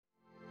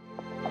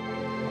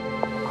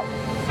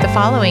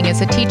following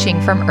is a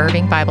teaching from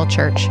Irving Bible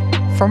Church.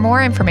 For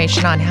more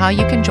information on how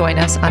you can join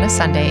us on a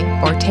Sunday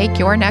or take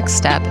your next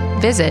step,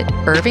 visit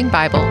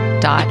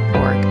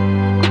irvingbible.org.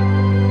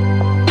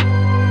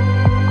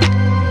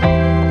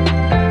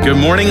 Good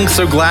morning.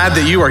 So glad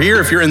that you are here.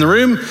 If you're in the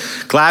room,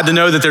 glad to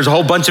know that there's a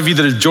whole bunch of you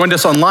that have joined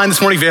us online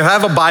this morning. If you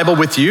have a Bible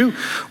with you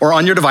or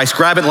on your device,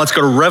 grab it and let's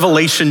go to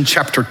Revelation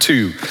chapter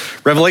 2.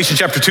 Revelation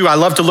chapter 2, I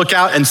love to look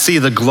out and see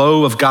the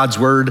glow of God's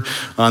word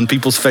on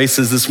people's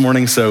faces this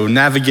morning, so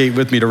navigate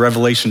with me to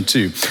Revelation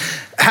 2.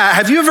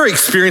 Have you ever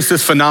experienced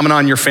this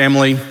phenomenon in your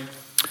family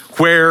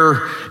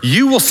where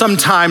you will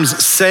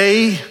sometimes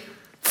say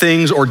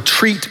things or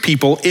treat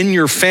people in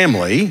your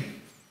family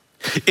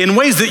in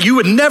ways that you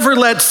would never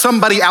let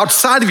somebody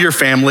outside of your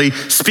family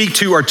speak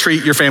to or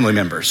treat your family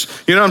members?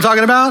 You know what I'm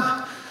talking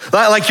about?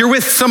 Like you're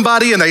with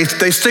somebody and they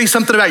say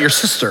something about your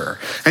sister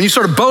and you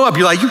sort of bow up,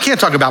 you're like, you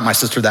can't talk about my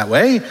sister that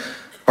way,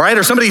 all right?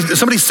 Or somebody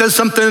says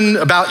something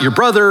about your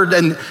brother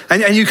and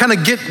you kind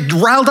of get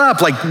riled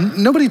up, like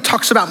nobody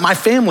talks about my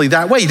family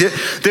that way.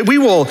 That we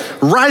will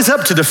rise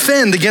up to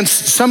defend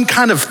against some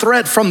kind of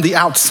threat from the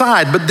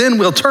outside, but then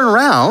we'll turn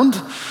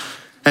around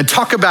and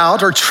talk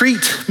about or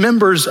treat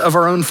members of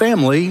our own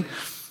family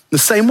the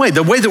same way,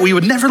 the way that we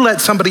would never let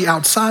somebody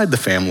outside the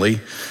family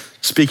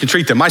speak and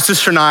treat them. My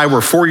sister and I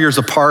were 4 years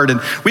apart, and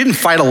we didn't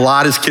fight a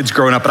lot as kids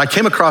growing up, but I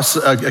came across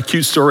a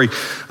cute story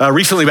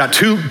recently about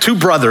two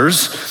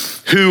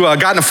brothers who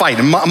got in a fight.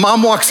 And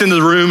mom walks into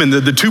the room, and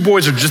the two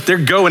boys are they're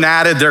going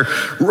at it. They're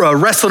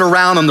wrestling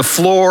around on the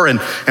floor,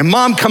 and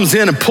mom comes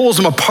in and pulls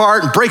them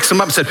apart and breaks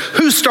them up and said,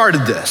 "Who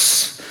started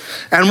this?"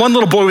 And one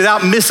little boy,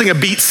 without missing a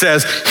beat,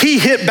 says, "He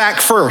hit back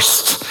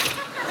first."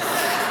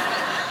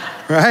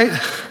 Right?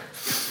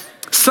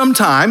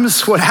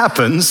 Sometimes what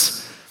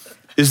happens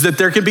is that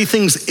there can be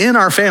things in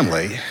our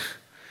family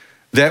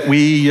that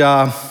we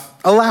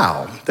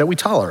allow, that we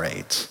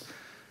tolerate,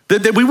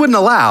 that we wouldn't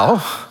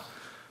allow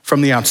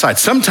from the outside.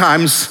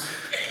 Sometimes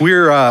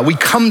we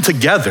come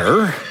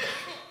together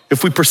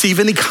if we perceive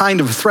any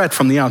kind of threat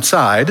from the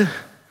outside,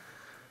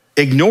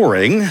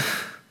 ignoring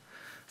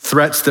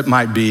threats that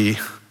might be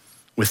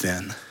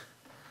within.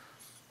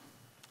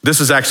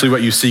 This is actually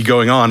what you see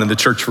going on in the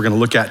church we're going to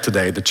look at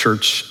today, the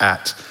church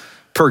at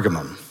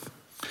Pergamum.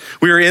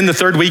 We are in the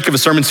third week of a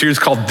sermon series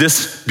called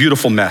This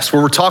Beautiful Mess,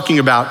 where we're talking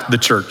about the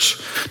church,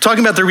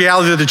 talking about the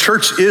reality that the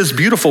church is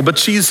beautiful, but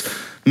she's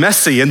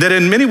messy, and that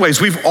in many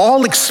ways we've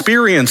all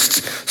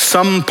experienced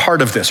some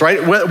part of this,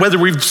 right? Whether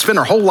we've spent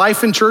our whole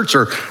life in church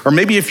or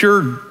maybe if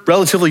you're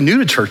relatively new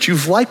to church,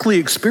 you've likely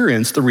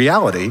experienced the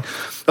reality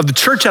of the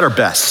church at our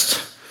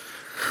best.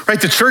 Right,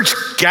 the church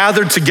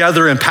gathered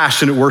together in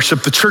passionate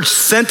worship, the church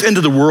sent into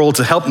the world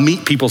to help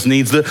meet people's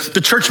needs,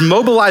 the church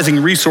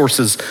mobilizing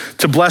resources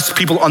to bless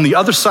people on the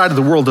other side of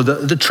the world,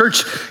 the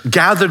church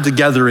gathered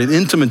together in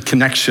intimate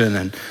connection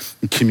and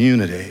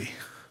community.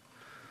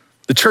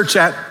 The church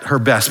at her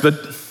best,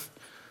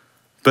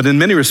 but in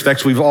many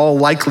respects, we've all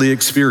likely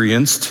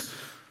experienced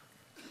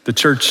the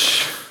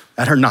church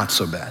at her not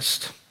so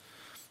best,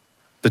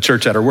 the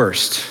church at her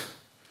worst.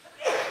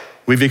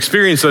 We've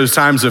experienced those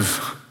times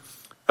of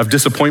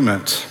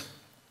disappointment,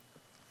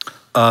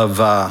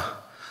 of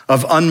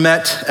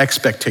unmet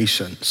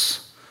expectations,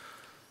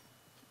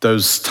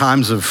 those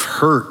times of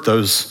hurt,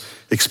 those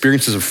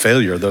experiences of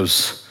failure,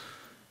 those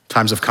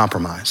times of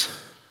compromise.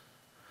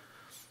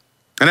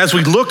 And as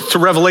we look to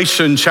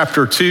Revelation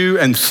chapter 2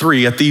 and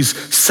 3 at these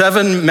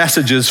 7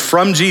 messages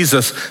from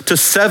Jesus to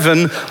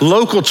 7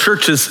 local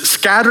churches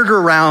scattered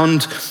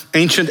around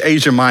ancient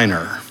Asia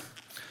Minor,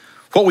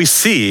 what we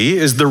see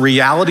is the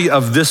reality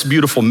of this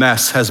beautiful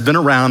mess has been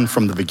around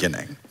from the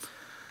beginning.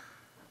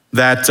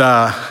 That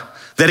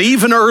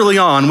even early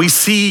on, we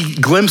see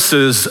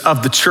glimpses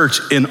of the church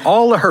in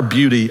all of her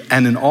beauty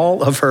and in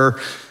all of her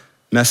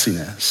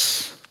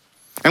messiness.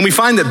 And we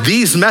find that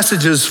these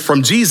messages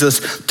from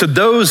Jesus to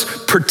those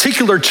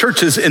particular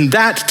churches in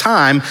that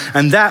time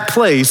and that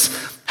place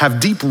have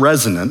deep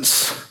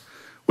resonance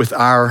with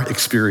our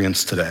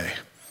experience today.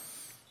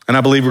 And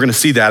I believe we're going to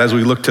see that as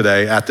we look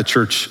today at the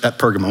church at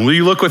Pergamum. Will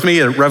you look with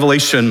me at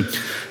Revelation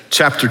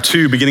chapter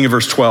 2, beginning of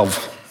verse 12?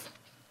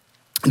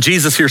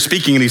 Jesus here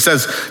speaking, and he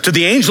says, to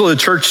the angel of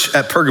the church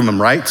at Pergamum,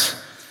 write,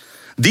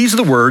 "These are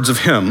the words of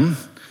him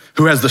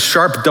who has the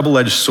sharp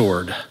double-edged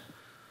sword.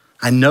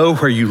 I know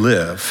where you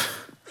live,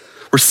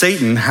 where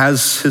Satan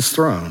has his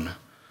throne.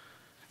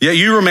 Yet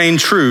you remain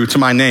true to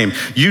my name.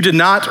 You did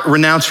not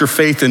renounce your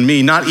faith in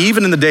me, not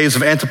even in the days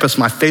of Antipas,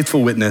 my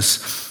faithful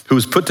witness, who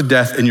was put to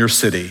death in your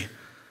city,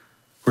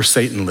 where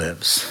Satan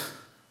lives."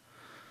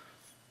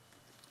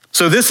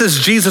 So this is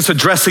Jesus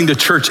addressing the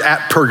church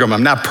at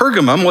Pergamum. Now,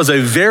 Pergamum was a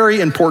very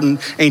important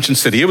ancient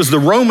city. It was the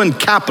Roman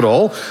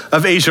capital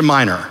of Asia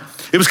Minor.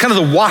 It was kind of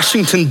the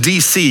Washington,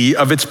 D.C.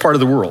 of its part of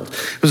the world.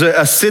 It was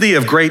a city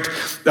of great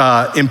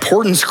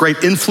importance,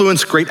 great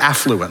influence, great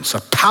affluence,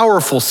 a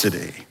powerful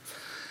city.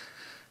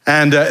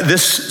 And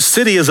this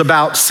city is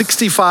about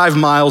 65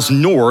 miles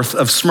north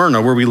of Smyrna,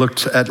 where we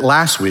looked at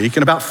last week,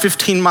 and about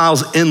 15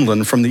 miles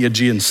inland from the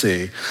Aegean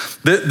Sea.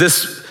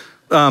 This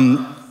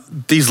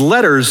these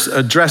letters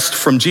addressed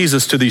from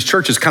Jesus to these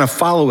churches kind of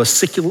follow a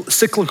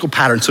cyclical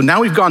pattern. So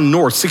now we've gone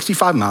north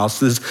 65 miles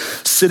to this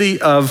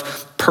city of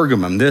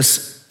Pergamum,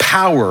 this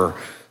power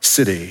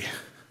city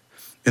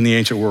in the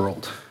ancient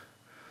world.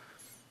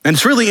 And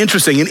it's really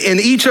interesting. In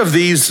each of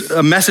these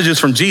messages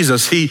from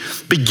Jesus, he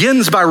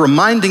begins by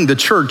reminding the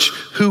church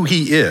who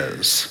he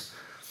is.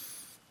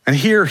 And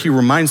here he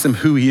reminds them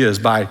who he is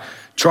by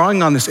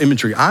drawing on this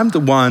imagery. I'm the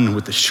one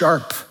with the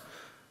sharp,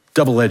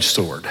 double-edged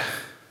sword.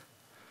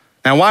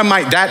 Now, why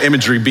might that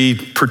imagery be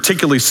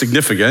particularly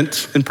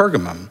significant in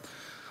Pergamum?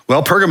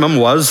 Well, Pergamum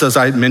was, as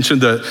I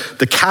mentioned,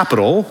 the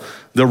capital,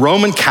 the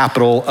Roman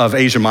capital of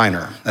Asia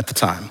Minor at the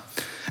time.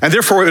 And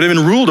therefore, it would have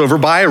been ruled over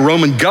by a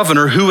Roman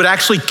governor who would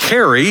actually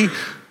carry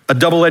a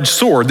double-edged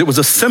sword that was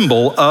a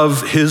symbol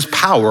of his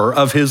power,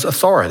 of his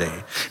authority.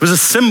 It was a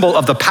symbol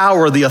of the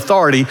power, the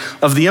authority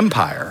of the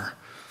empire.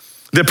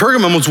 The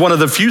Pergamum was one of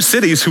the few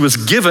cities who was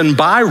given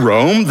by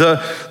Rome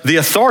the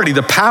authority,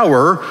 the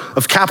power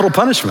of capital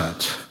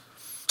punishment.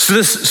 So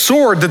this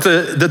sword that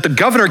the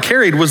governor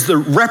carried was the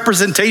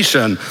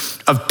representation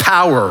of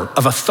power,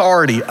 of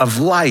authority, of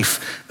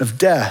life, of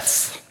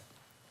death.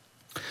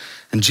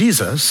 And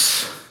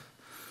Jesus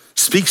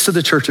speaks to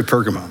the church at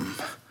Pergamum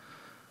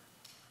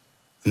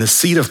in the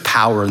seat of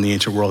power in the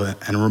ancient world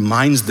and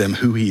reminds them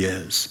who he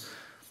is.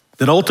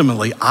 That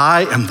ultimately,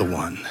 I am the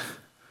one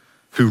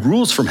who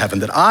rules from heaven,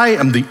 that I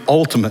am the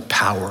ultimate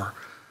power,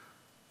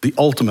 the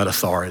ultimate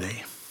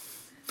authority.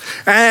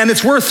 And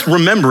it's worth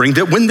remembering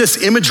that when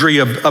this imagery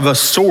of a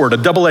sword, a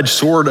double-edged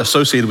sword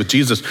associated with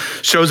Jesus,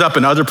 shows up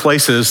in other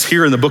places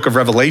here in the book of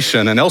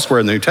Revelation and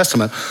elsewhere in the New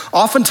Testament,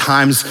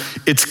 oftentimes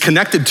it's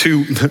connected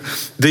to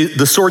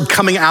the sword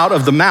coming out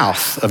of the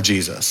mouth of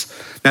Jesus.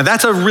 Now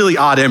that's a really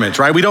odd image,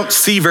 right? We don't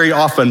see very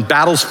often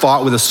battles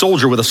fought with a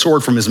soldier with a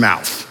sword from his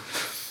mouth.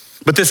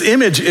 But this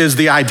image is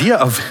the idea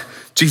of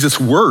Jesus'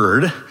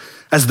 word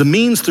as the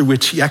means through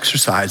which he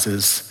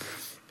exercises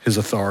his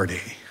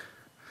authority.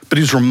 But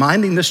he's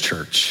reminding this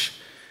church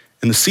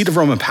in the seat of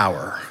Roman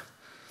power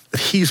that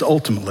he's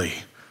ultimately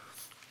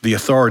the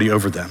authority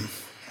over them.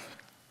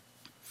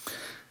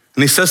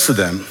 And he says to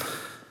them,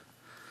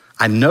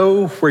 I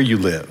know where you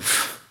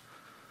live.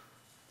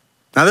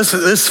 Now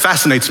this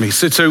fascinates me.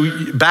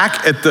 So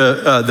back at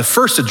the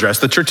first address,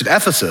 the church at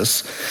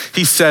Ephesus,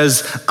 he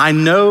says, I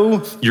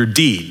know your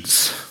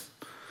deeds.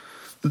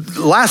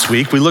 Last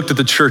week, we looked at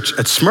the church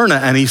at Smyrna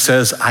and he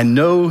says, I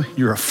know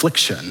your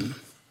affliction.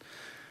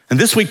 And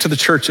this week to the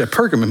church at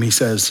Pergamum, he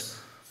says,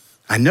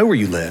 I know where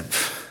you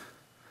live.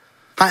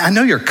 I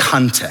know your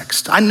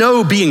context. I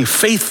know being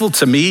faithful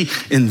to me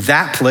in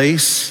that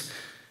place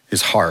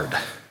is hard.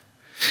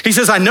 He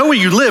says, I know where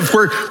you live,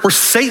 where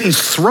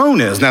Satan's throne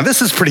is. Now,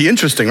 this is pretty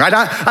interesting, right?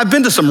 I've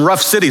been to some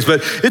rough cities,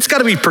 but it's got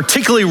to be a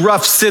particularly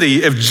rough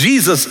city if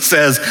Jesus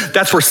says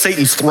that's where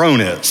Satan's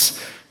throne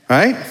is,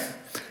 right?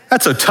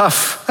 That's a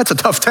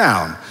tough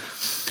town.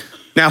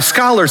 Now,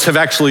 scholars have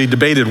actually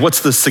debated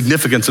what's the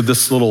significance of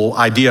this little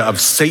idea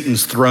of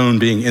Satan's throne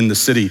being in the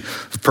city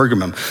of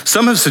Pergamum.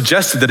 Some have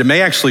suggested that it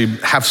may actually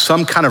have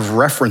some kind of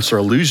reference or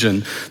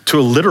allusion to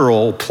a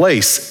literal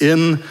place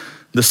in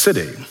the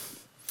city.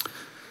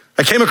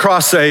 I came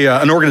across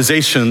an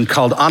organization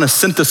called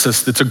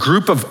Onasynthesis. It's a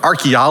group of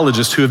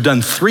archaeologists who have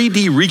done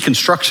 3D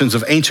reconstructions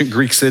of ancient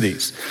Greek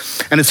cities.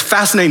 And it's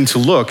fascinating to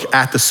look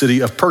at the city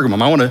of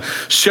Pergamum. I want to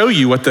show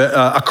you what the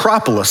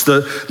Acropolis,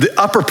 the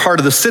upper part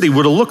of the city,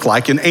 would have looked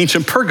like in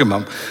ancient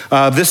Pergamum.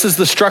 This is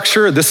the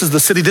structure, this is the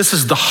city, this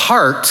is the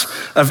heart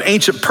of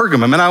ancient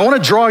Pergamum. And I want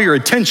to draw your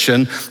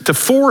attention to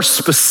 4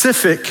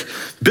 specific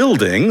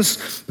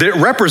buildings that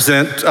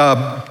represent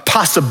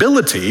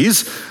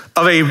possibilities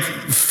of a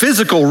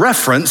physical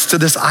reference to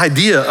this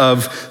idea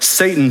of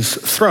Satan's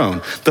throne.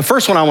 The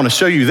first one I want to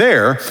show you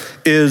there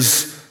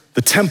is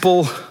the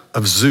Temple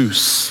of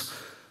Zeus,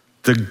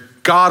 the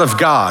god of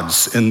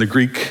gods in the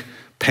Greek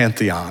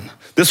pantheon.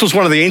 This was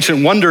one of the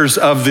ancient wonders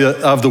of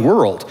the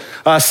world.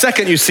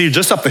 Second, you see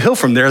just up the hill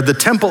from there, the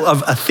Temple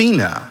of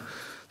Athena,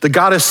 the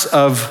goddess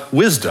of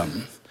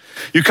wisdom.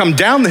 You come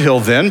down the hill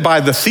then by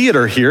the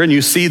theater here and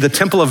you see the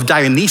Temple of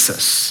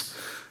Dionysus,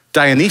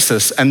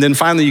 and then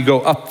finally you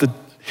go up the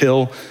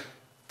hill,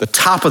 the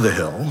top of the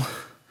hill,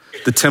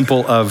 the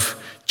temple of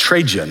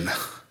Trajan,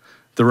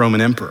 the Roman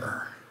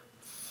emperor.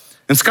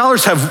 And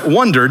scholars have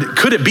wondered,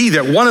 could it be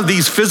that one of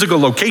these physical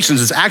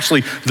locations is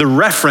actually the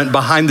referent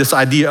behind this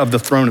idea of the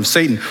throne of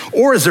Satan?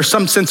 Or is there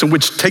some sense in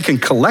which, taken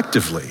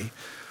collectively,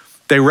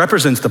 they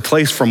represent the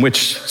place from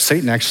which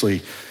Satan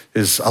actually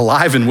is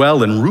alive and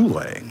well and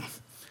ruling?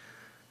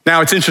 Now,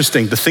 it's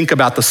interesting to think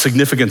about the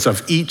significance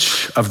of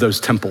each of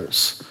those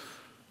temples.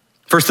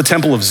 First, the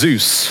Temple of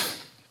Zeus.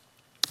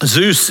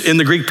 Zeus in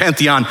the Greek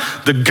pantheon,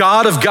 the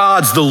god of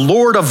gods, the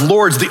Lord of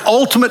lords, the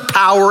ultimate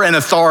power and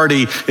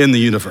authority in the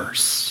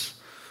universe.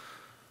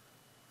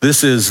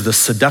 This is the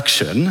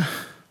seduction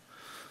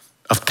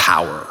of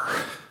power.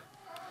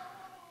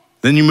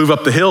 Then you move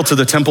up the hill to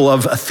the Temple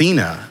of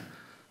Athena,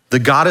 the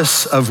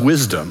goddess of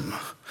wisdom.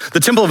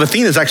 The Temple of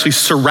Athena is actually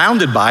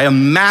surrounded by a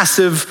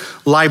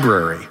massive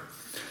library.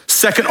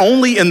 second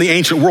only in the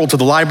ancient world to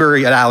the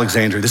library at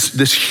Alexandria,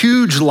 this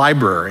huge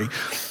library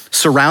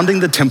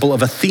surrounding the temple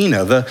of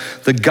Athena,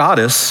 the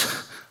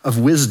goddess of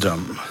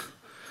wisdom.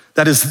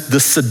 That is the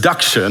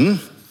seduction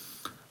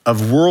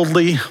of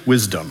worldly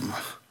wisdom.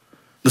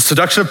 The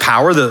seduction of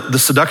power, the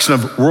seduction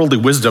of worldly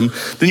wisdom.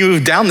 Then you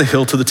move down the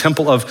hill to the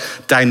temple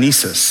of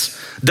Dionysus.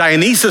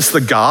 Dionysus,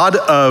 the god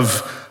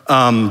of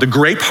the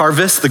grape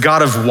harvest, the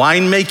god of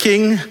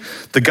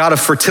winemaking, the god of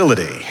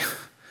fertility.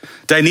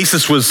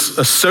 Dionysus was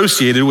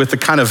associated with the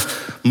kind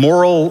of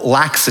moral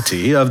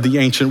laxity of the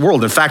ancient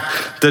world. In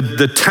fact,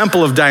 the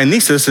temple of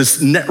Dionysus is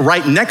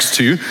right next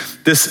to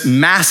this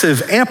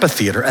massive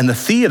amphitheater, and the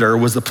theater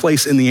was the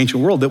place in the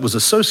ancient world that was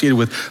associated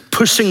with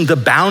pushing the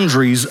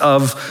boundaries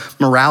of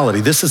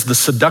morality. This is the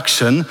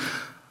seduction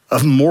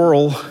of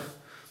moral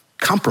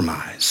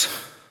compromise,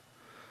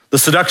 the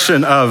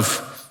seduction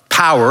of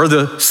power,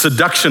 the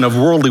seduction of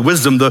worldly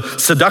wisdom, the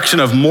seduction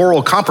of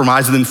moral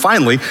compromise, and then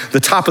finally, the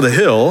top of the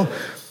hill,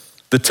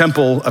 the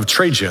temple of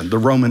Trajan, the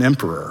Roman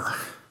emperor.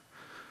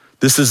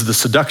 This is the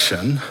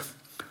seduction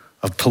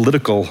of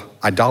political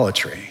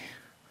idolatry,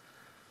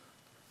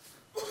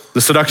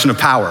 the seduction of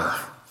power,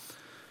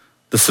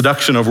 the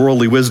seduction of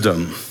worldly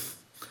wisdom,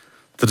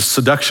 the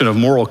seduction of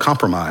moral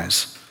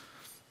compromise,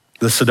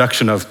 the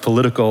seduction of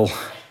political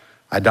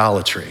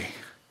idolatry.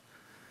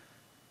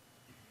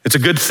 It's a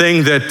good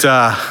thing that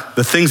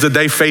the things that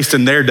they faced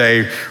in their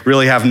day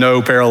really have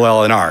no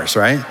parallel in ours,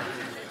 right?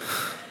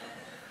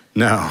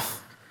 No.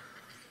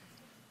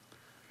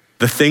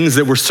 The things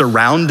that were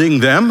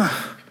surrounding them,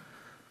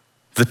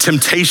 the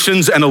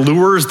temptations and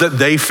allures that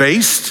they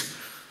faced,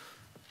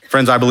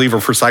 friends, I believe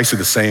are precisely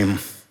the same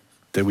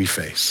that we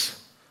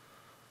face.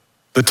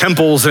 The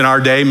temples in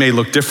our day may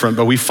look different,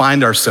 but we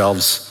find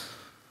ourselves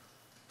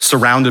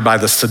surrounded by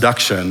the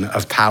seduction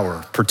of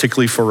power,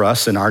 particularly for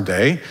us in our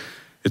day.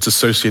 It's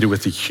associated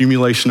with the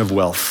accumulation of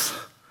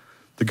wealth,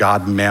 the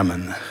god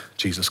Mammon,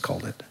 Jesus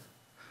called it.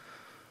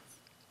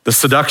 The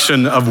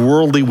seduction of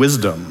worldly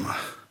wisdom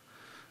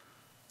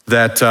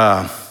that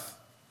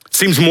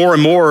seems more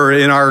and more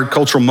in our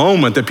cultural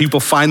moment that people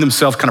find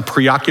themselves kind of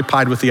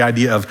preoccupied with the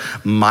idea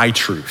of my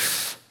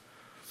truth.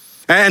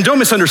 And don't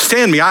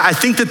misunderstand me, I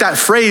think that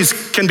phrase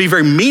can be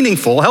very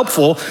meaningful,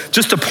 helpful,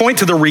 just to point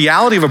to the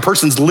reality of a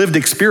person's lived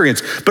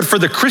experience. But for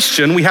the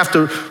Christian, we have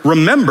to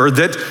remember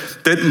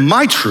that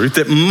my truth,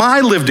 that my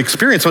lived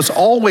experience must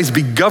always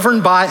be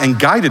governed by and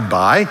guided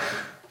by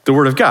the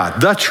Word of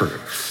God, the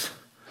truth.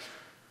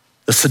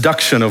 The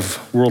seduction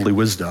of worldly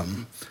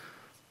wisdom,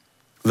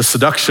 the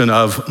seduction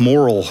of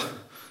moral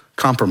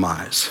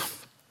compromise.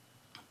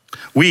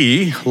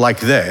 We, like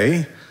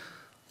they,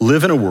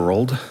 live in a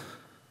world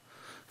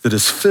that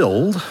is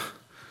filled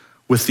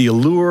with the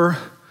allure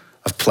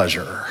of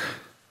pleasure.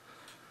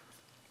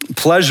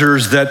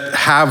 Pleasures that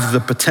have the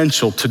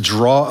potential to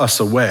draw us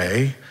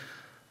away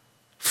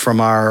from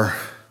our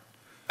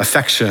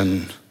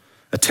affection,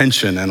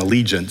 attention, and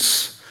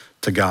allegiance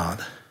to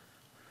God.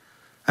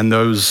 And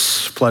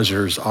those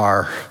pleasures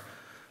are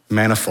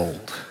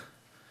manifold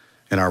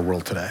in our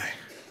world today.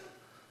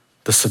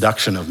 The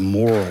seduction of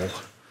moral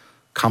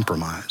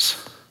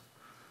compromise.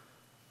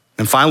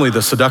 And finally,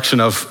 the seduction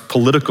of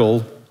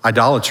political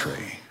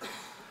idolatry.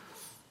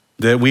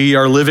 That we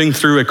are living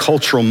through a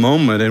cultural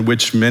moment in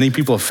which many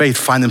people of faith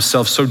find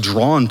themselves so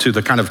drawn to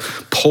the kind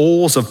of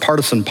poles of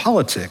partisan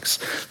politics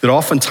that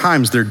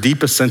oftentimes their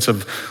deepest sense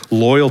of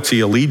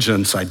loyalty,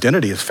 allegiance,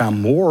 identity is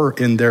found more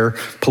in their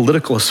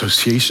political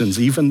associations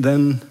even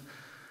than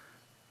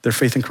their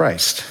faith in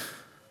Christ.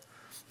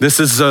 This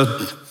is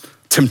a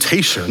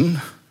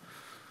temptation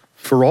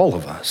for all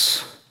of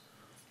us.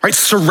 Right,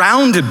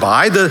 surrounded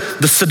by the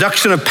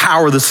seduction of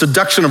power, the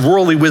seduction of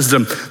worldly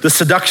wisdom, the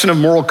seduction of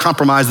moral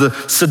compromise, the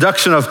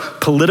seduction of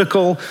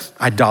political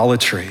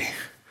idolatry.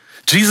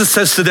 Jesus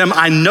says to them,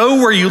 I know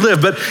where you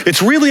live, but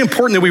it's really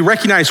important that we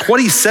recognize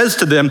what he says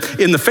to them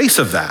in the face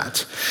of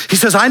that. He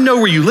says, I know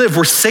where you live,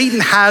 where Satan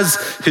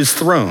has his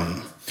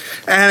throne.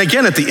 And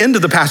again, at the end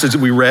of the passage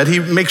that we read, he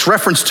makes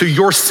reference to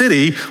your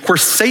city where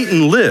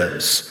Satan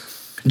lives.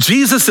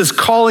 Jesus is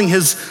calling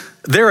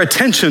their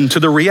attention to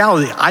the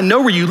reality. I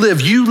know where you live.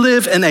 You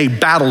live in a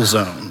battle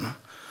zone.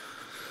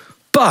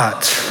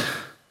 But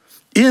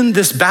in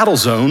this battle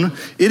zone,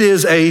 it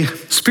is a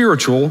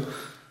spiritual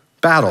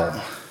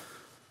battle.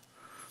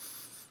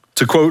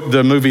 To quote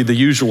the movie The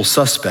Usual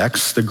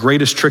Suspects, the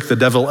greatest trick the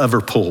devil ever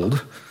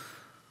pulled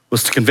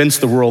was to convince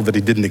the world that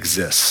he didn't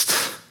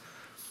exist.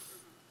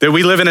 That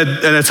we live in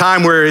a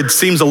time where it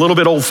seems a little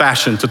bit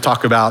old-fashioned to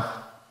talk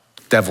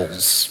about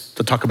devils,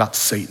 to talk about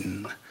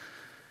Satan.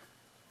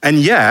 And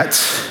yet,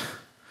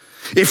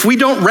 if we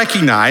don't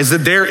recognize that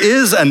there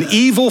is an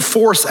evil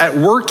force at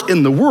work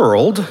in the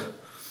world,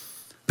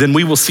 then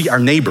we will see our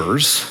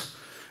neighbors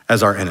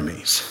as our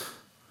enemies.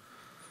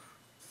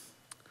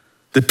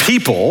 The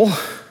people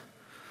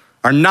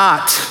are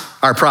not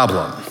our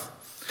problem.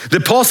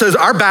 That Paul says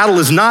our battle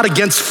is not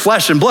against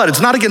flesh and blood.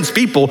 It's not against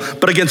people,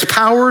 but against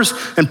powers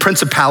and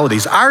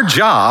principalities. Our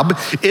job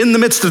in the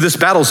midst of this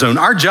battle zone,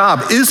 our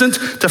job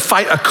isn't to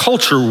fight a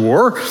culture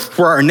war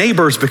where our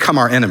neighbors become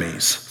our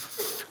enemies.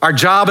 Our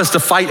job is to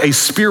fight a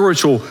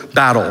spiritual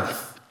battle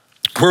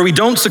where we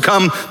don't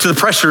succumb to the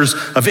pressures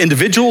of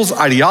individuals,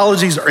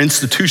 ideologies, or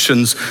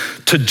institutions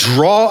to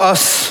draw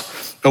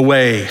us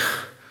away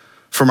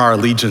from our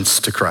allegiance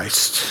to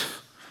Christ.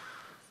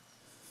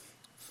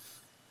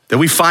 That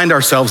we find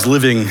ourselves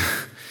living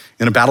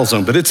in a battle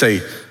zone, but it's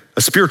a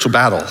spiritual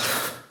battle.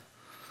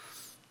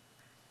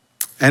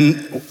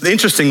 And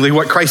interestingly,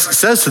 what Christ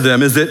says to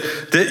them is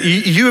that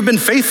you have been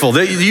faithful,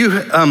 that you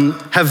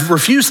have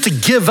refused to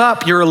give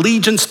up your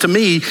allegiance to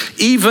me,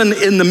 even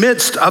in the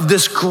midst of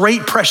this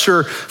great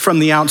pressure from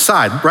the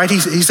outside, right? He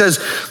says,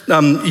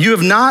 you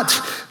did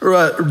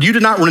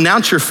not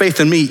renounce your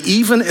faith in me,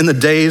 even in the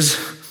days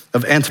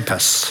of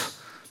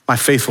Antipas, my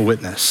faithful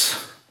witness.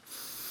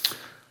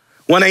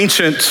 One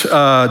ancient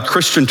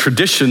Christian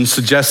tradition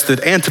suggests that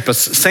Antipas,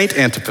 Saint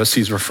Antipas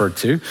he's referred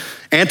to,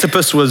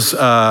 Antipas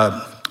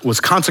was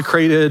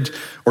consecrated,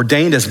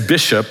 ordained as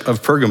bishop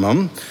of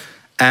Pergamum,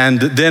 and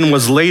then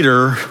was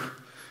later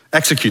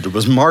executed,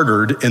 was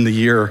martyred in the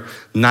year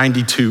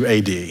 92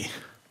 AD.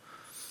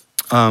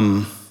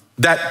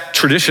 That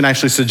tradition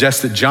actually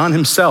suggests that John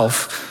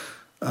himself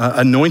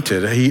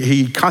anointed,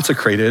 he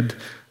consecrated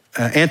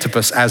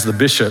Antipas as the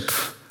bishop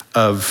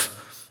of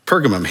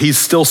Pergamum. He's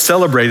still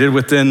celebrated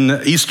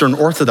within Eastern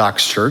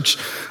Orthodox Church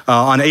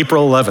on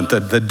April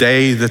 11th, the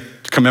day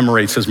that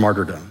commemorates his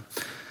martyrdom.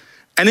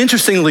 And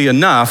interestingly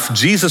enough,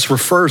 Jesus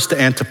refers to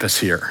Antipas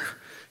here.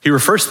 He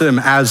refers to him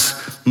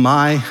as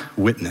my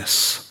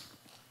witness.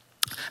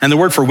 And the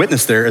word for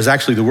witness there is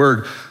actually the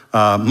word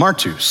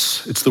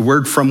martus. It's the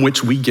word from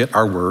which we get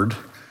our word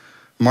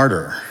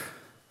martyr.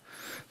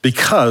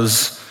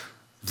 Because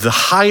the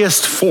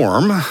highest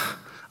form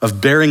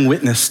of bearing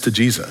witness to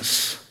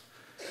Jesus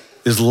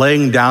is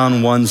laying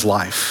down one's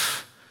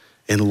life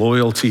in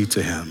loyalty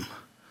to him,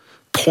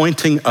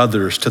 pointing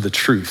others to the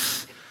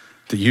truth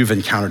that you've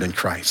encountered in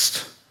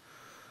Christ.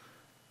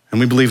 And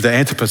we believe that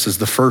Antipas is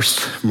the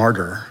first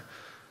martyr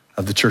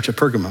of the church at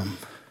Pergamum.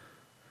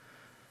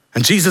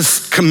 And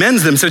Jesus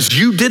commends them, says,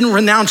 you didn't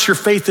renounce your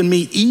faith in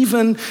me,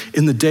 even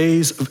in the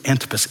days of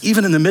Antipas,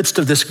 even in the midst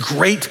of this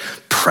great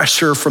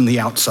pressure from the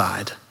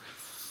outside.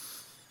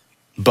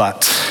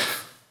 But,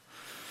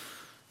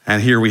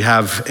 and here we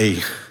have a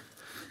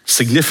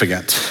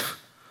significant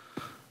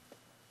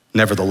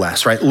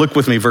nevertheless, right? Look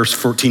with me, verse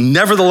 14.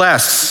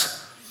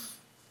 Nevertheless,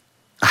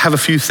 I have a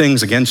few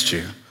things against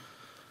you.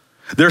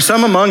 There are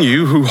some among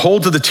you who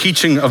hold to the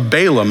teaching of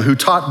Balaam, who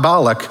taught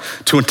Balak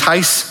to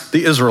entice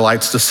the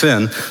Israelites to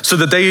sin, so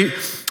that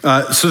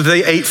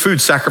they ate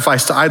food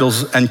sacrificed to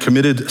idols and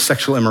committed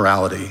sexual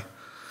immorality.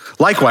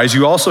 Likewise,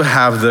 you also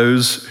have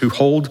those who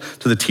hold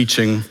to the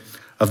teaching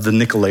of the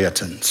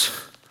Nicolaitans.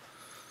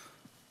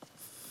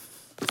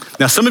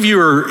 Now, some of you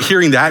are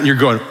hearing that and you're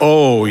going,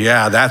 oh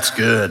yeah, that's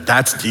good,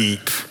 that's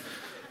deep.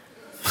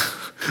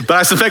 But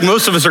I suspect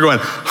most of us are going,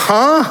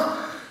 huh?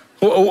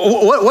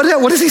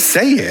 What is he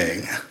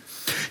saying?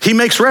 He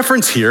makes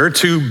reference here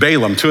to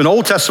Balaam, to an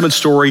Old Testament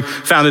story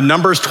found in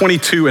Numbers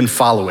 22 and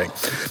following.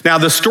 Now,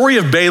 the story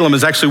of Balaam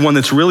is actually one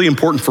that's really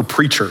important for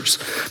preachers,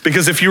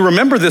 because if you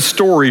remember this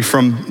story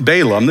from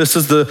Balaam, this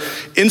is the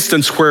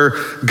instance where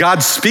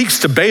God speaks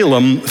to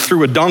Balaam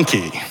through a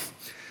donkey.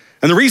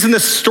 And the reason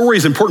this story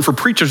is important for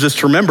preachers is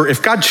to remember,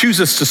 if God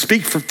chooses to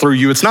speak through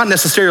you, it's not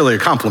necessarily a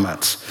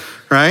compliment,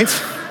 right?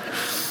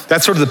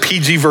 That's sort of the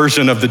PG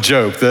version of the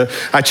joke.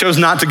 I chose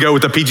not to go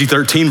with the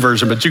PG-13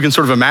 version, but you can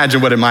sort of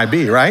imagine what it might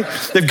be, right?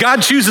 If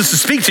God chooses to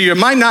speak to you, it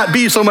might not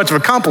be so much of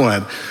a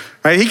compliment,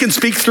 right? He can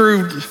speak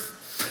through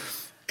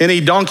any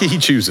donkey he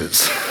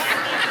chooses.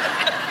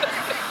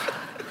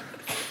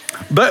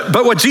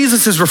 But what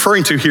Jesus is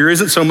referring to here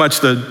isn't so much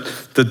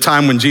the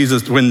time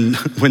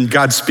when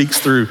God speaks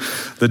through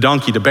the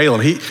donkey to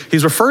Balaam.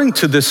 He's referring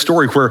to this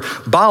story where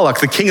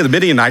Balak, the king of the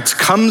Midianites,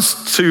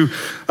 comes to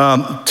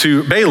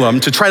Balaam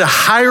to try to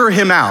hire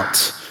him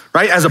out,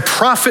 right, as a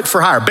prophet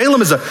for hire.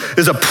 Balaam is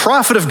a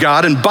prophet of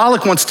God, and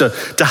Balak wants to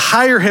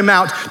hire him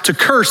out to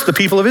curse the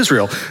people of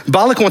Israel.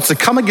 Balak wants to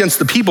come against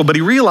the people, but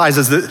he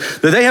realizes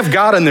that they have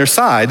God on their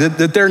side,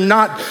 that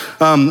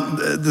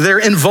they're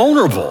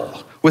invulnerable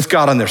with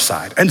God on their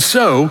side. And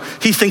so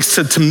he thinks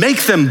to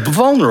make them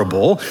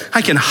vulnerable,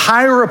 I can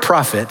hire a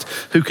prophet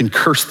who can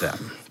curse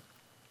them.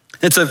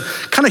 It's a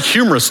kind of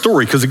humorous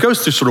story because it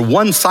goes through sort of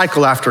one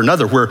cycle after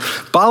another where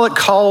Balak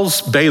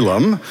calls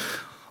Balaam,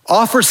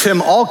 offers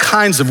him all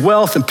kinds of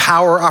wealth and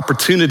power,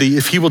 opportunity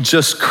if he will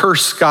just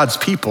curse God's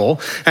people.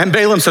 And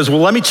Balaam says, well,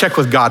 let me check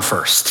with God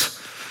first.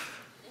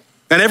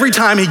 And every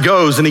time he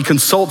goes and he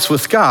consults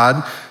with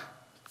God,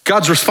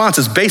 God's response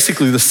is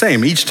basically the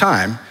same each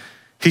time.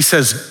 He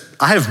says,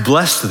 I have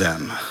blessed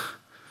them.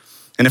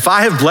 And if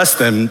I have blessed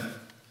them,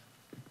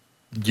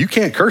 you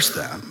can't curse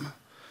them.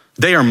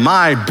 They are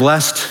my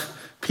blessed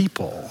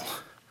people.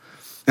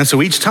 And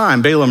so each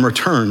time Balaam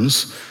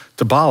returns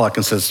to Balak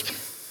and says,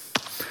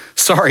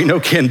 sorry, no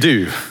can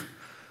do.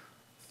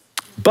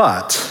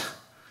 But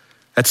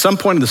at some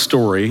point in the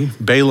story,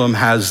 Balaam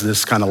has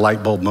this kind of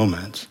light bulb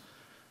moment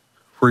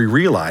where he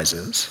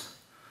realizes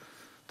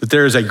that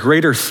there is a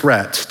greater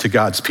threat to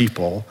God's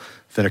people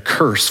than a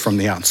curse from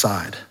the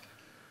outside.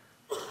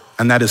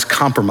 And that is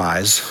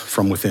compromise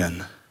from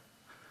within.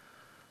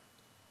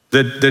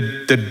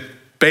 That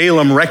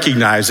Balaam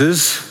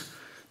recognizes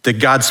that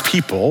God's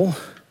people,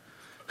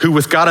 who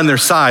with God on their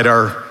side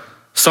are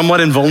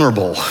somewhat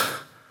invulnerable,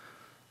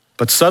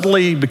 but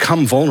suddenly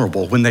become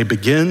vulnerable when they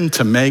begin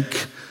to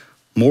make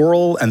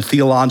moral and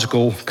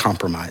theological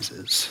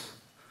compromises.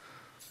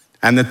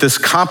 And that this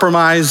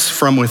compromise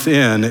from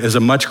within is a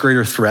much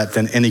greater threat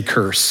than any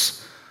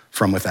curse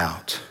from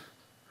without.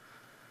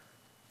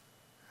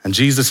 And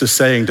Jesus is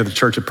saying to the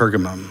church at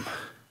Pergamum,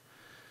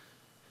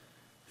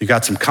 you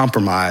got some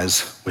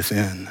compromise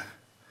within,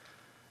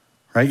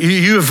 right?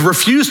 You have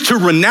refused to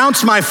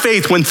renounce my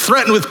faith when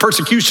threatened with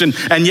persecution,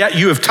 and yet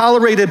you have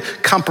tolerated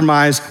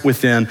compromise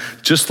within,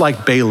 just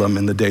like Balaam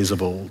in the days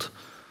of old.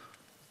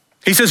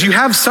 He says, you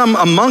have some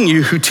among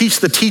you who teach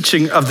the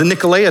teaching of the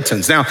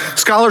Nicolaitans. Now,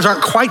 scholars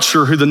aren't quite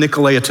sure who the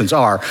Nicolaitans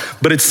are,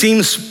 but it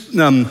seems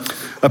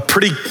a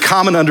pretty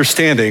common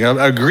understanding,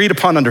 agreed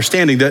upon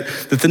understanding that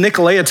the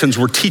Nicolaitans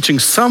were teaching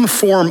some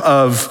form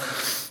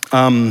of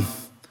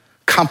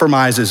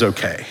compromise is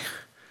okay.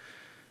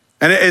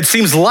 And it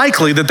seems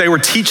likely that they were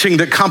teaching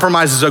that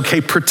compromise is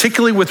okay,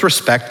 particularly with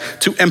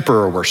respect to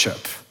emperor worship.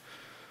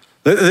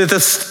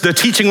 The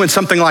teaching went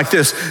something like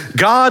this: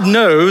 God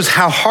knows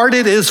how hard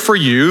it is for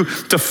you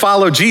to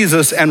follow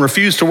Jesus and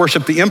refuse to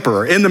worship the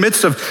emperor. In the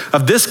midst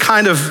of this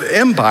kind of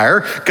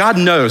empire, God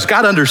knows,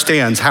 God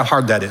understands how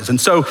hard that is. And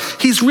so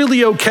he's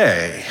really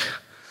okay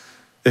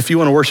if you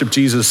want to worship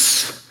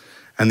Jesus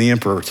and the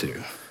emperor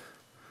too.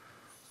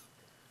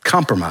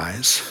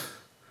 Compromise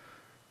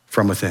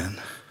from within.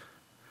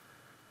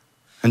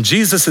 And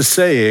Jesus is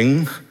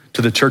saying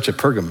to the church at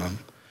Pergamum,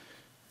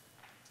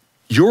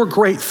 your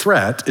great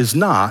threat is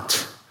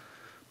not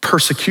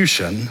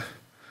persecution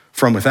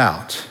from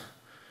without.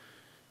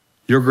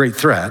 Your great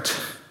threat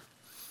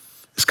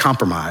is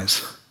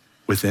compromise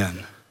within.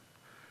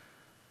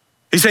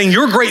 He's saying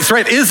your great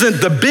threat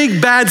isn't the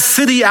big bad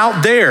city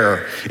out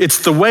there.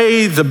 It's the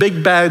way the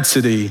big bad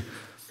city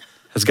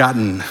has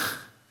gotten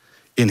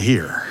in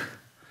here.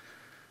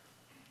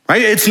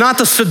 Right? It's not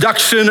the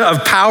seduction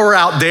of power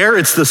out there,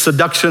 it's the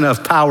seduction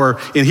of power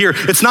in here.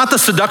 It's not the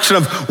seduction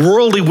of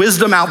worldly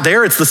wisdom out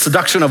there, it's the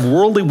seduction of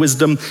worldly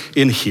wisdom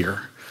in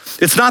here.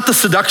 It's not the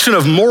seduction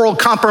of moral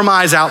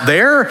compromise out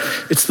there,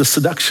 it's the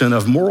seduction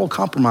of moral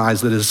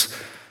compromise that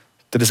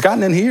has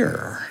gotten in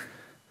here.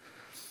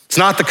 It's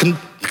not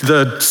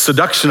the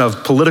seduction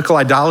of political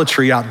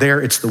idolatry out there,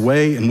 it's the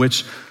way in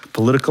which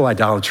political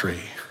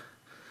idolatry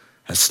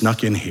has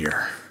snuck in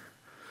here.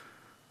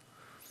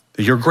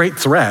 Your great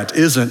threat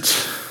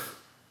isn't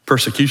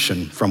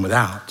persecution from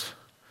without.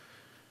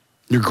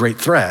 Your great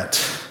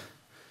threat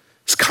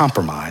is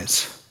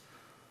compromise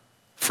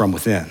from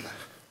within.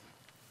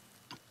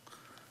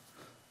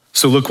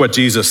 So look what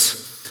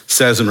Jesus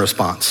says in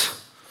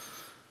response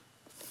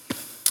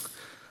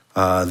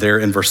there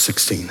in verse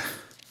 16.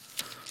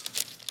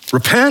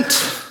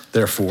 Repent,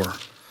 therefore.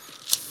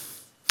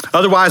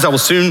 Otherwise, I will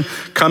soon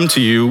come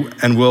to you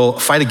and will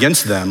fight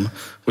against them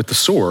with the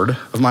sword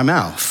of my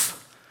mouth.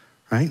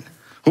 Right?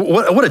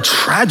 What a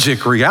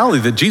tragic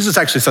reality that Jesus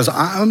actually says,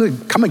 I'm going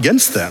to come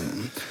against them.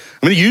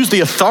 I'm going to use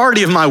the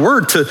authority of my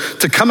word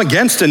to come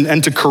against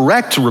and to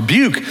correct, to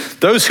rebuke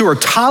those who are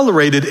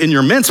tolerated in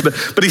your midst.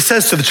 But he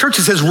says to the church,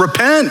 he says,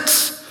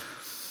 repent.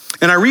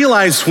 And I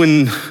realize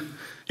when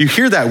you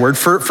hear that word,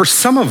 for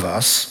some of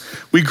us,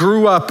 we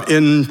grew up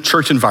in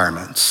church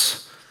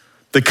environments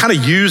that kind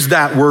of use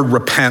that word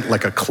repent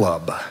like a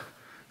club,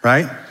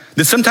 right?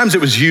 That sometimes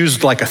it was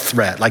used like a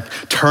threat,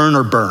 like turn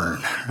or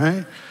burn,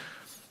 right?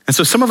 And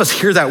so some of us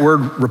hear that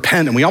word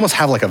repent and we almost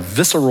have like a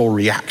visceral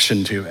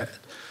reaction to it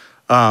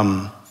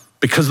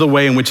because of the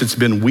way in which it's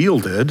been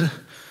wielded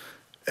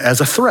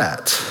as a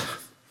threat.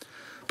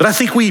 But I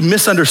think we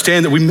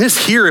misunderstand that, we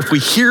mishear if we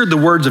hear the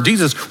words of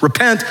Jesus,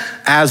 repent,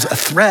 as a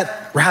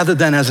threat rather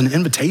than as an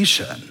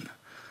invitation.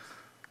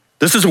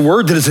 This is a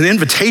word that is an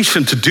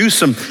invitation to do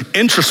some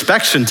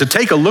introspection, to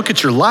take a look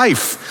at your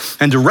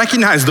life and to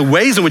recognize the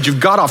ways in which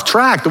you've got off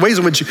track, the ways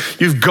in which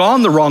you've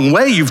gone the wrong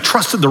way, you've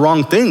trusted the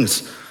wrong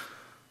things.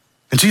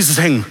 And Jesus is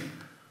saying,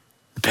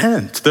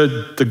 repent.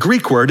 The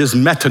Greek word is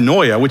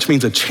metanoia, which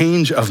means a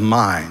change of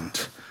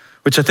mind,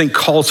 which I think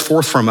calls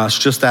forth from us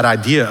just that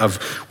idea of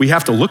we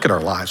have to look at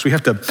our lives. We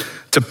have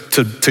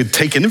to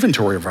take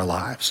inventory of our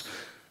lives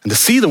and to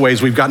see the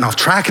ways we've gotten off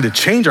track and to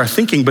change our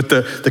thinking. But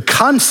the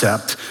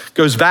concept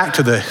goes back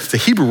to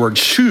the Hebrew word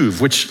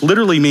shuv, which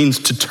literally means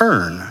to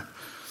turn.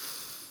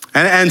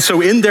 And so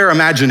in their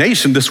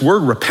imagination, this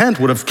word repent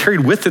would have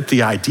carried with it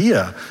the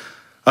idea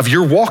of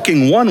you're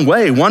walking one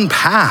way, one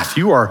path.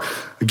 You are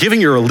giving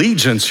your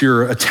allegiance,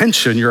 your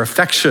attention, your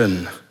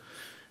affection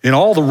in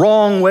all the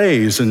wrong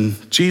ways.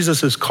 And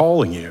Jesus is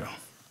calling you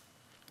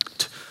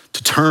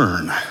to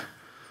turn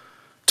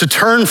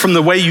from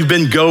the way you've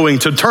been going,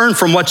 to turn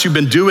from what you've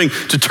been doing,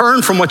 to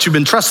turn from what you've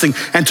been trusting,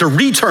 and to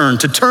return,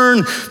 to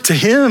turn to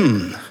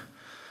him,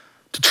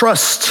 to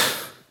trust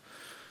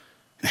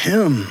in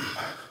him.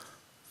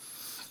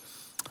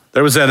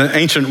 There was an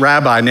ancient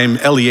rabbi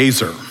named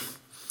Eliezer.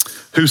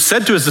 who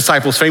said to his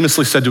disciples,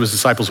 famously said to his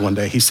disciples one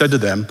day, he said to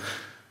them,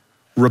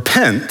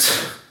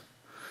 repent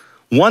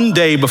one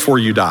day before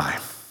you die.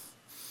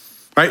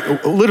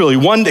 Right? Literally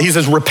one day, he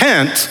says,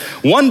 repent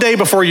one day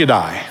before you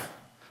die.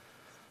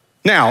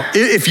 Now,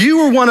 if you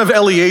were one of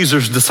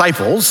Eliezer's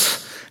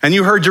disciples and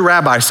you heard your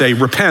rabbi say,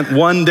 repent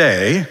one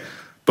day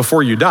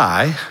before you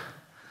die,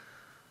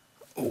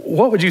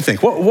 what would you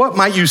think? What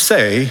might you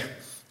say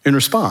in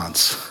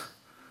response?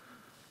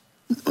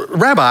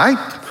 Rabbi,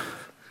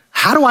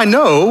 how do I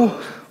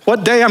know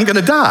what day I'm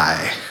gonna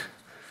die?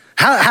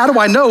 How do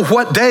I know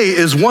what day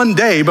is one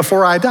day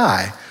before I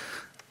die?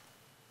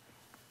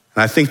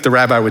 And I think the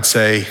rabbi would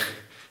say,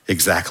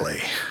 exactly.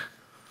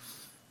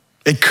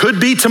 It could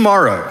be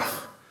tomorrow.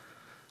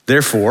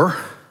 Therefore,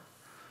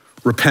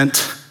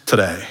 repent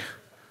today.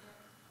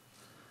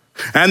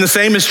 And the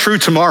same is true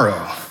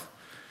tomorrow.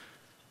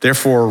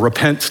 Therefore,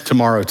 repent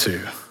tomorrow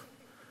too.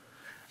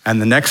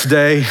 And the next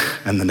day,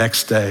 and the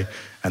next day,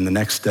 and the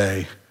next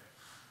day,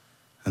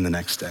 and the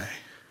next day.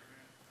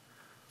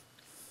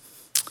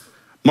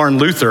 Martin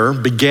Luther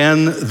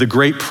began the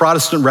great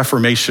Protestant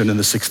Reformation in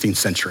the 16th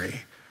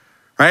century.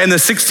 Right? And the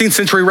 16th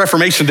century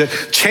Reformation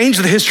that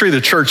changed the history of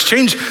the church,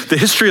 changed the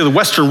history of the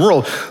Western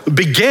world,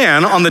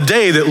 began on the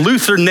day that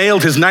Luther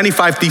nailed his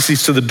 95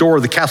 Theses to the door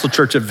of the Castle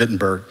Church at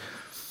Wittenberg.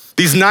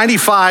 These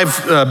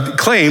 95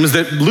 claims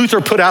that Luther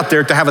put out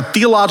there to have a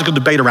theological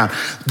debate around.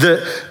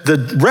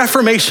 The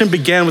Reformation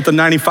began with the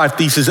 95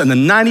 Theses, and the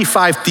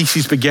 95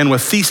 Theses began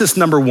with thesis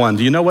number 1.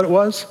 Do you know what it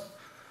was?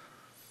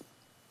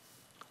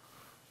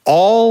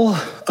 All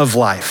of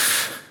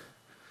life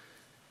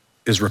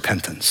is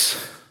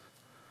repentance.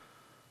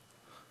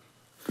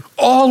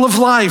 All of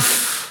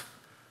life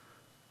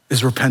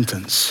is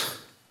repentance.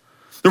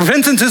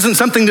 Repentance isn't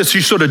something that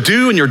you sort of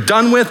do and you're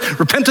done with.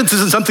 Repentance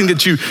isn't something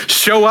that you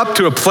show up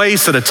to a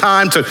place at a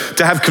time to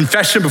have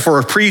confession before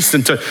a priest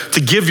and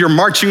to give your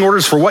marching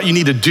orders for what you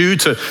need to do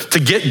to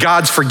get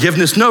God's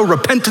forgiveness. No,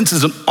 repentance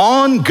is an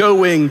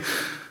ongoing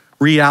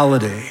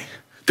reality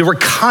that we're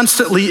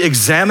constantly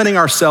examining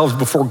ourselves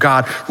before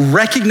God,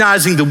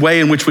 recognizing the way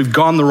in which we've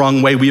gone the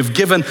wrong way. We have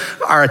given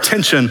our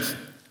attention,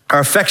 our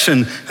affection,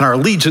 and our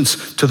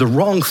allegiance to the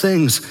wrong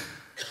things,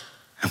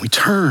 and we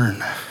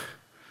turn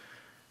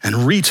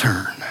and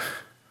return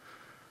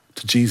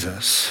to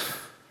Jesus.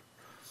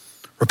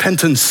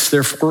 Repentance,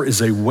 therefore,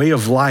 is a way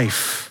of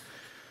life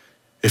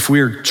if we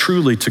are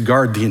truly to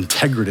guard the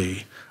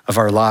integrity of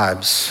our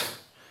lives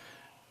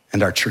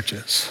and our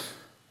churches.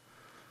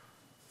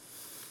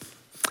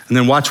 And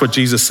then watch what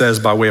Jesus says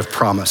by way of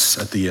promise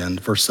at the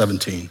end, verse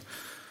 17.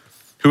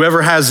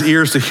 Whoever has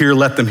ears to hear,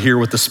 let them hear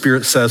what the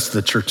Spirit says to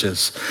the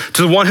churches.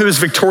 To the one who is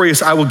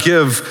victorious, I will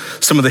give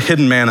some of the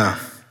hidden manna.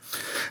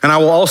 And I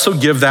will also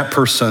give that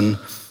person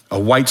a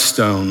white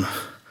stone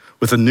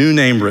with a new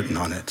name written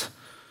on it,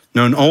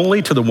 known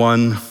only to the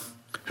one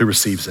who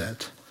receives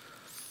it.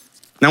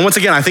 Now, once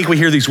again, I think we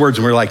hear these words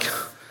and we're like,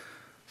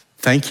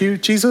 thank you,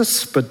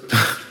 Jesus, but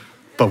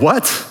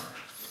what?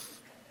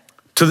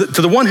 To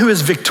the one who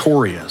is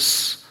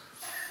victorious,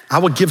 I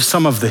will give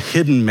some of the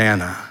hidden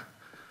manna.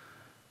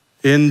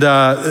 In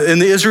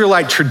the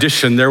Israelite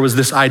tradition, there was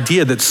this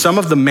idea that some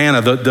of the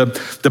manna,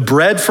 the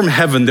bread from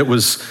heaven that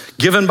was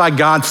given by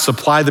God to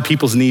supply the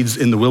people's needs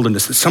in the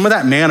wilderness, that some of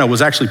that manna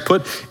was actually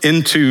put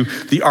into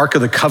the Ark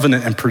of the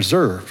Covenant and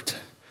preserved.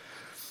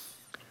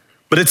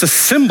 But it's a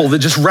symbol that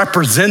just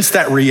represents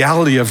that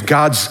reality of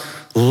God's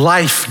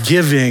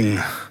life-giving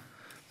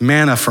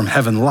manna from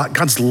heaven,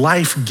 God's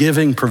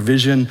life-giving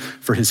provision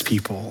for his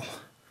people.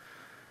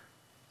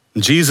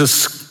 And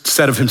Jesus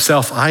said of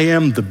himself, I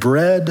am the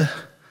bread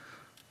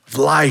of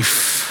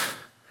life,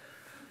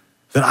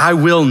 that I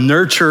will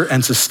nurture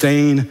and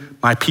sustain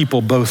my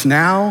people both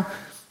now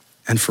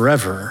and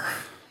forever.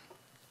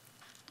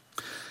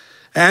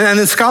 And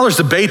then scholars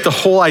debate the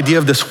whole idea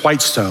of this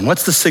white stone.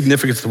 What's the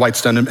significance of the white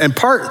stone? And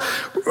part,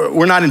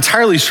 we're not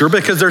entirely sure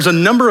because there's a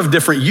number of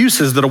different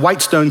uses that a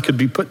white stone could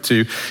be put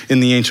to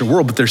in the ancient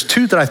world, but there's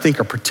two that I think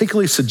are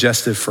particularly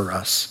suggestive for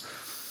us.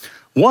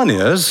 One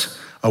is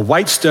a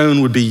white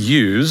stone would be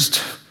used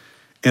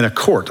in a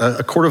court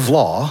of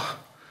law,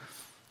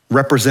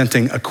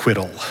 representing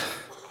acquittal,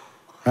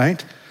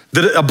 right?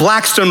 That a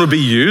black stone would be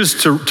used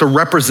to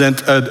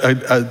represent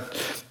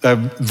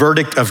a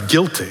verdict of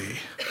guilty.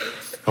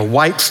 A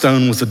white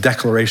stone was a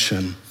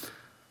declaration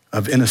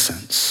of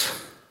innocence.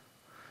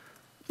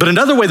 But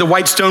another way the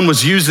white stone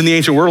was used in the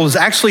ancient world was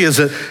actually as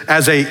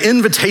a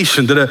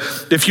invitation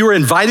that if you were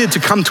invited to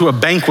come to a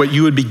banquet,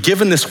 you would be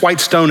given this white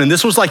stone, and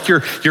this was like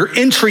your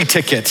entry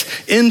ticket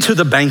into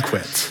the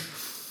banquet.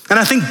 And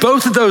I think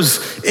both of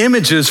those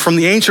images from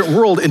the ancient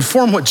world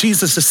inform what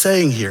Jesus is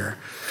saying here.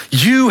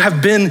 You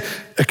have been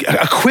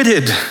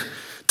acquitted,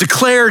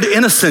 declared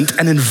innocent,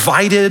 and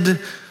invited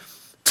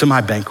to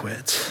my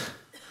banquet,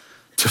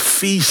 to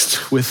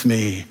feast with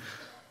me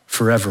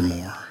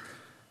forevermore.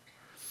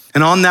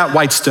 And on that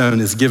white stone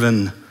is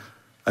given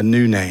a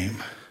new name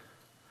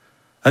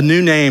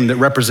that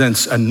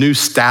represents a new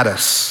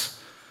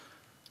status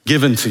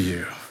given to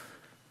you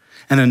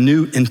and a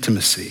new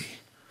intimacy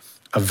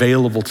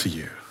available to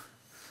you.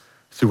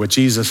 through what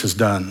Jesus has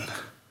done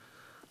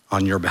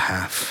on your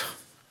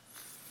behalf.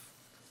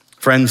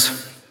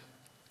 Friends,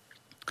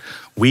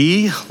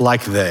 we,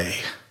 like they,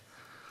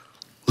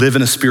 live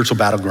in a spiritual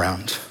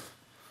battleground,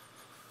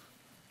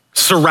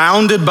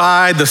 surrounded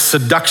by the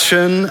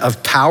seduction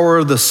of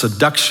power, the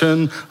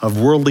seduction of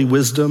worldly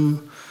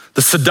wisdom,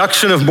 the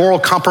seduction of moral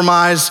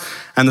compromise,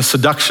 and the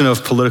seduction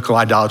of political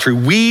idolatry.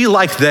 We,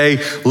 like they,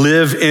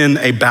 live in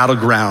a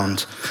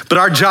battleground. But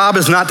our job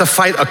is not to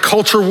fight a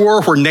culture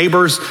war where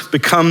neighbors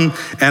become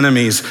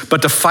enemies,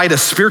 but to fight a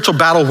spiritual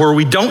battle where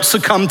we don't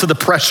succumb to the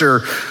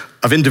pressure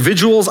of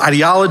individuals,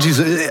 ideologies,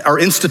 or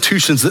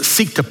institutions that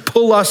seek to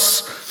pull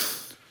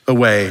us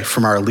away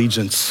from our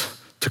allegiance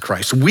to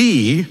Christ.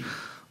 We,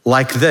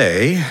 like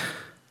they,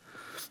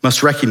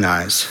 must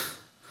recognize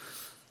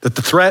that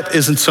the threat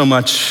isn't so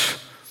much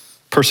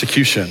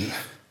persecution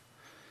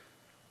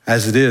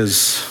as it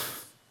is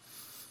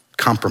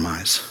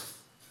compromise.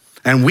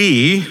 And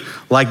we,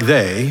 like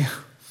they,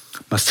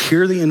 must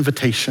hear the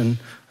invitation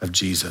of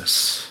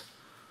Jesus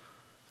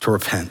to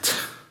repent,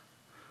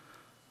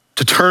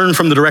 to turn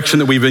from the direction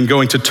that we've been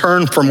going, to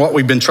turn from what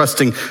we've been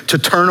trusting, to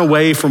turn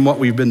away from what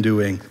we've been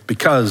doing,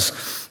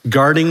 because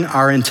guarding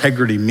our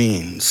integrity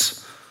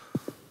means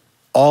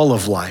all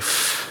of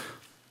life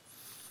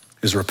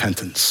is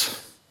repentance.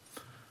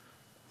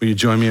 Will you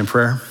join me in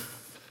prayer?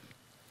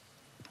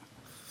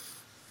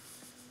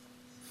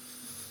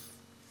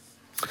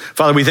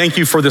 Father, we thank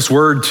you for this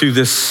word to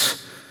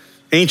this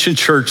ancient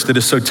church that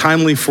is so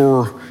timely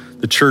for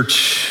the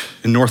church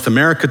in North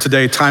America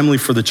today, timely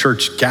for the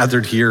church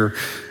gathered here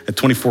at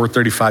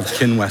 2435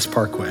 Ken West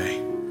Parkway.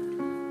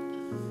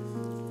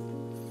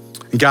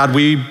 And God,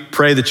 we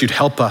pray that you'd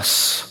help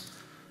us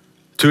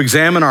to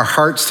examine our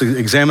hearts, to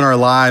examine our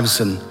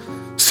lives, and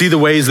see the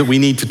ways that we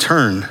need to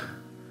turn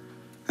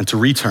and to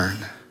return.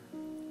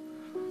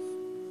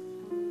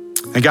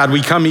 And God,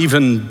 we come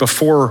even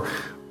before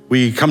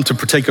we come to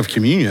partake of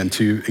communion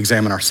to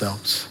examine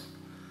ourselves.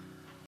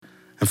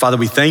 And Father,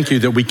 we thank you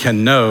that we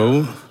can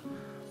know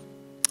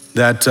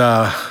that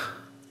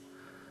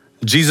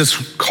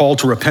Jesus' call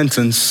to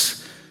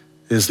repentance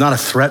is not a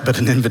threat, but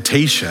an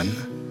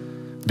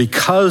invitation,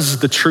 because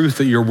the truth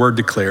that your word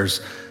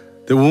declares,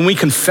 that when we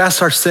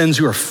confess our sins,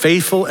 you are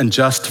faithful and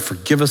just to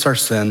forgive us our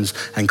sins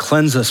and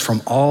cleanse us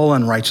from all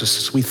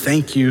unrighteousness. We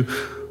thank you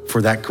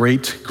for that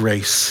great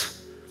grace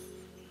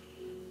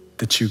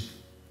that you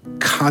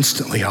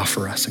constantly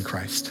offer us in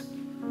Christ.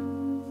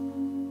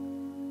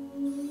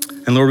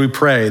 And Lord, we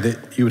pray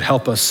that you would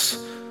help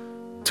us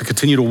to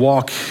continue to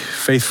walk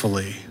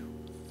faithfully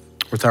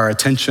with our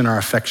attention, our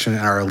affection,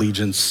 and our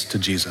allegiance to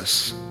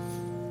Jesus.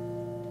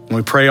 And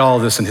we pray all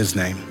of this in his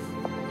name.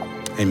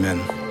 Amen.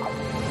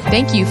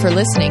 Thank you for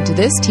listening to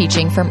this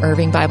teaching from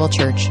Irving Bible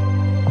Church.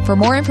 For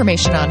more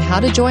information on how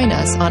to join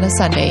us on a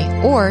Sunday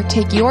or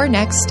take your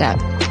next step,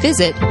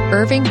 visit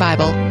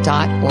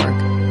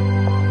irvingbible.org.